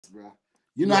bro.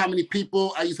 You know how many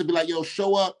people I used to be like, yo,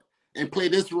 show up and play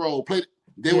this role.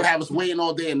 They would have us waiting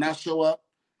all day and not show up.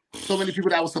 So many people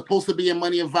that were supposed to be in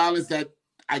Money and Violence that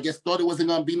I guess thought it wasn't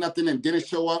gonna be nothing and didn't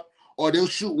show up. Or they'll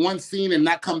shoot one scene and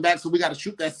not come back, so we got to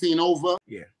shoot that scene over.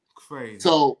 Yeah, crazy.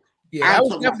 So yeah, that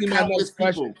was definitely my next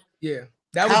question. Yeah,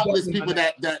 that was countless people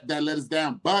that let us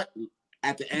down. But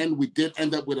at the end, we did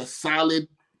end up with a solid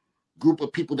group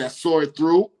of people that saw it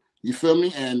through. You feel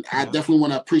me? And I definitely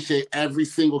want to appreciate every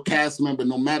single cast member,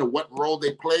 no matter what role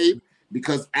they played,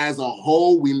 because as a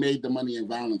whole, we made the Money and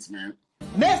Violence, man.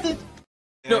 Message.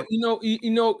 Because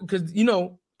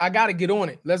I got to get on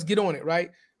it. Let's get on it,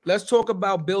 right? Let's talk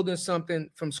about building something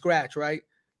from scratch, right?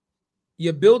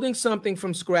 You're building something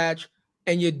from scratch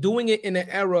and you're doing it in an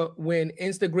era when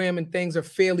Instagram and things are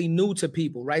fairly new to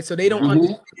people, right? So they don't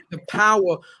understand the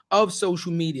power of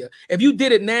social media. If you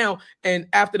did it now and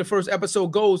after the first episode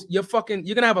goes, you're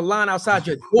gonna have a line outside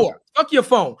your door. Fuck your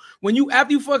phone.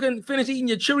 After you fucking finish eating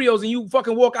your Cheerios and you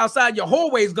fucking walk outside, your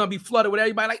hallway is gonna be flooded with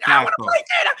everybody like, I want to play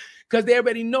data. Because they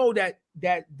already know that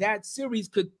series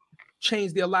could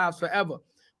change their lives forever.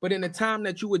 But in the time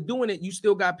that you were doing it, you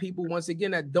still got people, once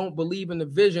again, that don't believe in the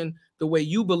vision the way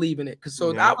you believe in it.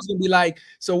 I was going to be like,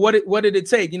 so what did it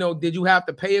take? Did you have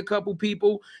to pay a couple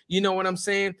people? You know what I'm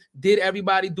saying? Did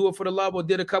everybody do it for the love, or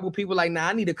did a couple people like, nah,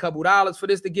 I need a couple dollars for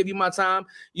this to give you my time?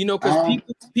 Because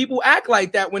people act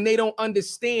like that when they don't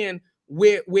understand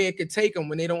where it could take them,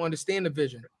 when they don't understand the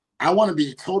vision. I want to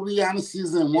be totally honest.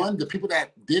 Season 1, the people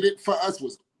that did it for us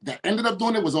that ended up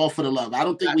doing it was all for the love. I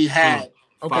don't think we had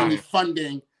any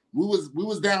funding. We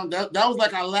was down. That was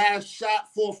like our last shot,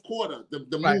 fourth quarter.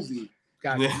 The movie.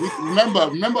 Got it.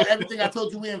 Remember everything I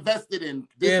told you we invested in.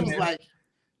 This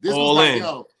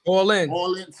was all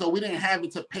in. So we didn't have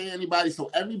it to pay anybody. So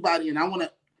everybody, and I want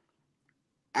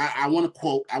to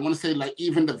quote. I want to say like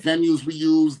even the venues we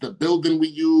used, the building we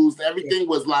used, everything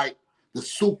was like the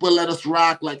super let us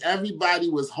rock. Like everybody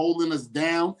was holding us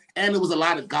down, and it was a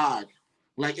lot of God.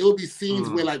 Like it would be scenes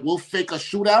where like we'll fake a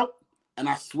shootout. And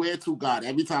I swear to God,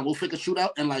 every time we'll fake a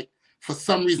shootout and like for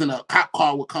some reason a cop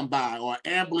car will come by or an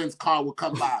ambulance car will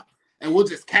come by and we'll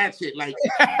just catch it. Like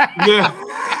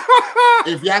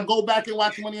if y'all go back and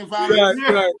watch Money and Violence,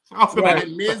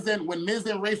 when Miz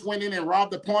and Rafe went in and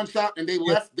robbed the pawn shop and they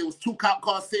left, there was 2 cop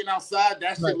cars sitting outside.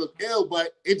 That shit looked ill,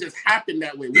 but it just happened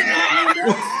that way.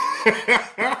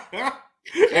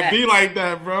 It be like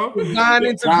that, bro. Matter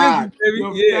of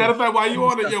fact, while you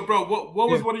on it, bro, what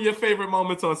was one of your favorite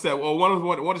moments on set? Or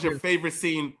what is your favorite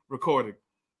scene recording?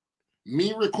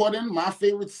 Me recording my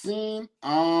favorite scene.